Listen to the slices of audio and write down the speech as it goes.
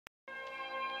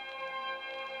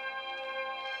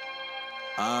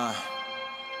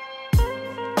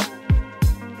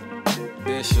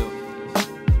Bishop,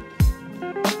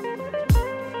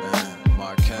 man,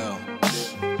 Markel,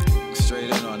 straight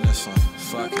in on this one,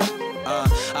 fuck it.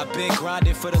 I've been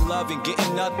grinding for the love and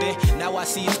getting nothing. Now I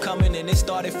see it's coming and it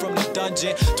started from the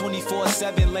dungeon.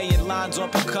 24/7 laying lines on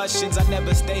percussions. I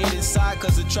never stayed inside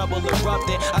cause the trouble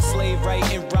erupted. I slaved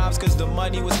writing rhymes cause the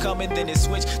money was coming. Then it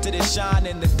switched to the shine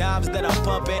and the dimes that I'm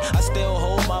pumping. I still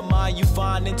hold my mind, you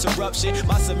find interruption.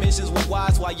 My submissions were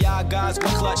wise while y'all guys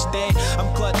were clutched in.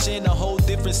 I'm clutching a whole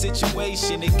different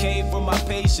situation. It came from my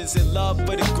patience and love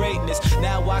for the greatness.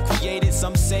 Now I created,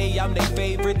 some say I'm their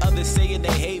favorite, others saying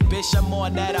they hate, bitch, I'm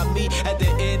on that. I meet at the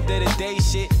end of the day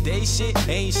shit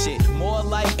ain't shit, more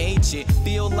like ancient.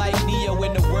 Feel like Neo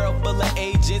in the world full of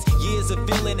agents. Years of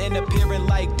feeling and appearing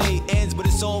like day ends, but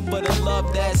it's all for the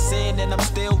love that's in. And I'm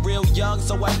still real young,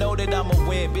 so I know that I'ma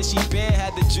win. Bitch, she been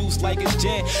had the juice like a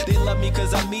gin. They love me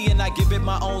cause I'm me and I give it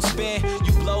my own spin.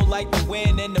 You blow like the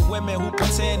wind and the women who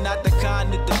pretend not the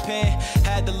kind that depend.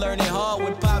 Had to learn it hard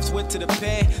when Pops went to the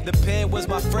pen. The pen was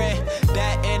my friend,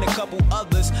 that and a couple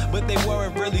others, but they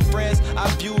weren't really friends. I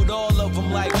viewed all of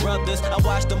them like brothers. I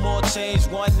watched them all change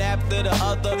one after the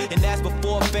other, and that's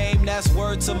before fame, that's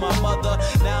word to my mother.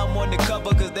 Now I'm on the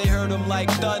cover cause they heard them like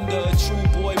thunder. A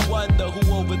true boy wonder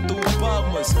who overthrew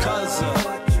bummers cause of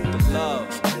the love.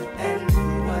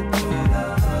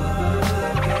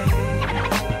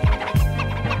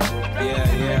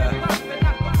 Yeah.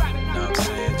 Know what I'm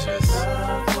saying? Just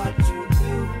love what you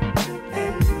do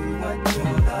and do what you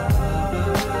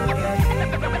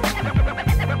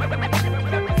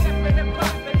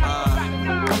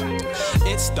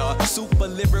It's the super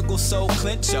lyrical soul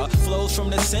clincher, flows from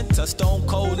the center, stone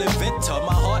cold inventor.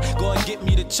 My heart gonna get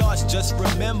me the charge, just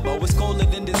remember it's colder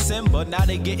than December, now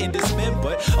they getting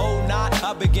dismembered. Oh nah,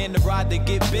 I began to ride to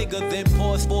get bigger, then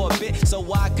pause for a bit so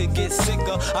I could get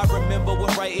sicker. I remember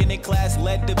when writing in class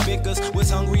led to bickers, was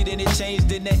hungry then it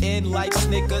changed in the end like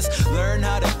Snickers. Learn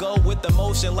how to go with the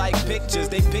motion like pictures,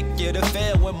 they pick you to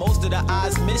fail when most of the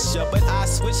eyes miss you. But I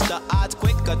switch the odds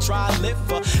quicker, try live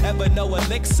for ever no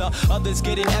elixir. Others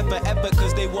getting ever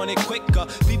cause they want it quicker.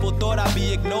 People thought I'd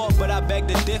be ignored, but I beg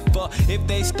to differ. If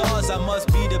they stars, I must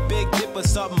be the Big Dipper.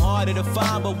 Something harder to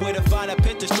find, but where to find a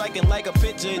picture? Striking like a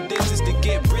picture, this is to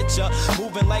get richer.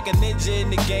 Moving like a ninja in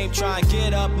the game, try and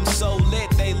get up. I'm so lit,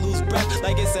 they lose breath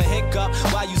like it's a hiccup.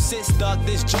 While you sit stuck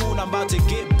this June, I'm about to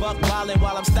get buck wildin'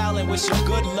 while I'm styling. Wish you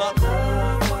good luck.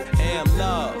 And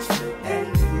love.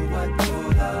 And do what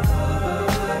you love.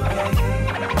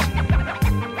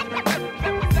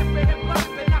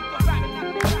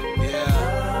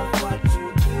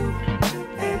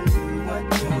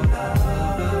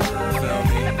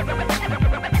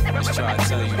 Try to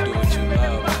tell you do what you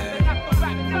love, man.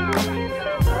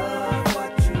 Love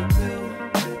what you do,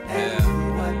 and do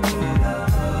what you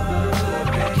love.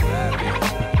 Make you happy.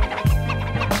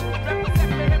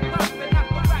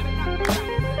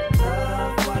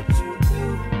 Love what you do,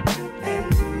 and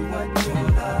do what you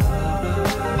love.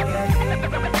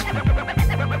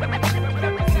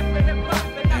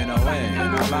 And I win,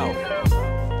 and I'm out.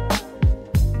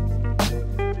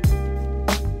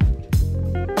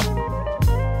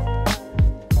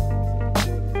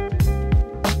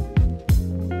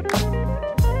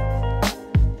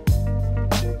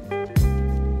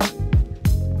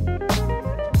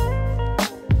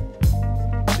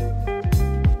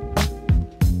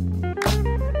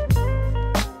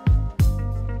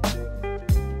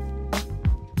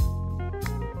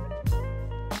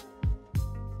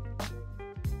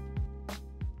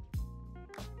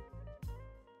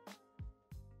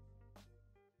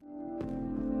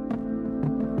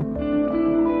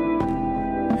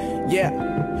 Yeah,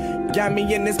 got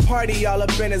me in this party all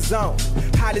up in the zone.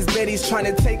 Hottest Betty's trying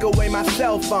to take away my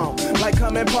cell phone. Like,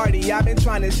 come and party, I've been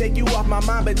trying to shake you off my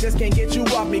mind, but just can't get you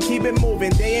off me. Keep it moving,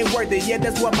 they ain't worth it, yeah,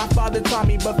 that's what my father taught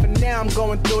me. But for now, I'm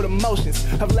going through the motions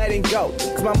of letting go.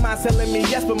 Cause my mind's telling me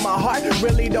yes, but my heart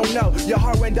really don't know. Your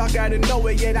heart went dark out of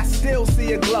nowhere, yet I still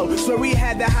see a glow. So we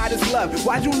had the hottest love,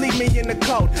 why'd you leave me in the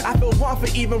cold? I feel wrong for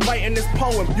even writing this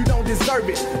poem, you don't deserve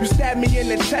it. You stabbed me in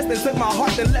the chest and took my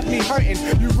heart and left me hurting.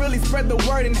 You really spread the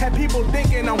word and had people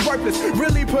thinking I'm worthless.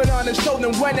 Really put on a show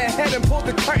and went ahead and pulled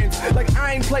the curtains. Like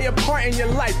I ain't play a part in your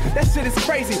life, that shit is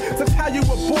crazy. Somehow you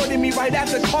aborted me right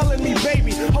after calling me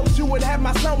baby. Hoped you would have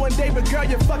my son one day, but girl,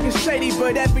 you're fucking shady.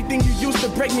 But everything you used to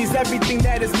break me is everything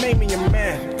that has made me a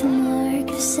man. The mark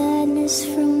of sadness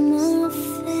from my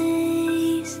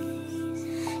face,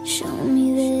 show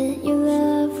me that your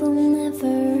love will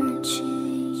never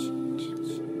change.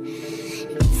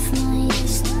 If my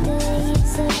yesterday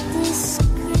is a disgrace,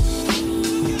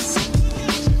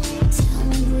 tell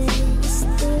me that you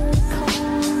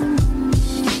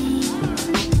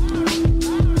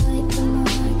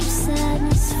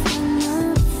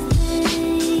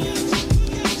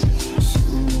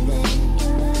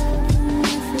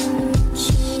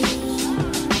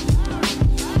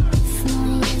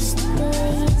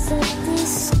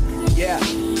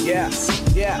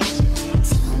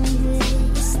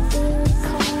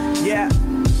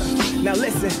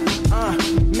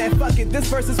Man, fuck it, this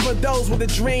verse is for those with a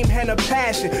dream and a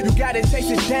passion. You gotta chase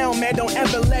it down, man, don't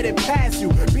ever let it pass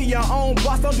you. Be your own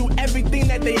boss, don't do everything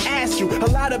that they ask you.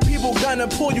 A lot of people gonna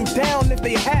pull you down if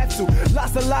they have to.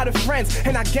 Lost a lot of friends,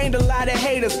 and I gained a lot of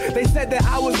haters. They said that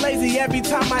I was lazy every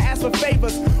time I asked for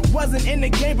favors. Wasn't in the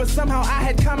game, but somehow I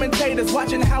had commentators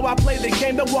watching how I play the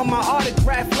game. They want my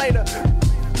autograph later.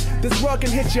 This world can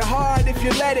hit you hard if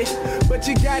you let it, but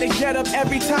you gotta get up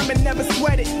every time and never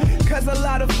sweat it. Cause a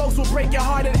lot of folks will break your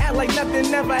heart and act like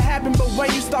nothing ever happened, but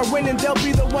when you start winning, they'll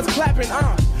be the ones clapping.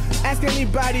 Ask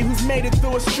anybody who's made it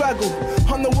through a struggle.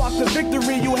 On the walk to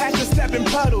victory, you had to step in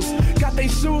puddles. Got their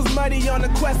shoes muddy on the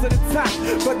quest to the top,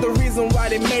 but the reason why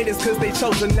they made it is cause they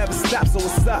chose to never stop. So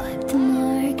what's up? The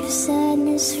mark of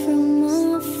sadness from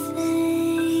my face.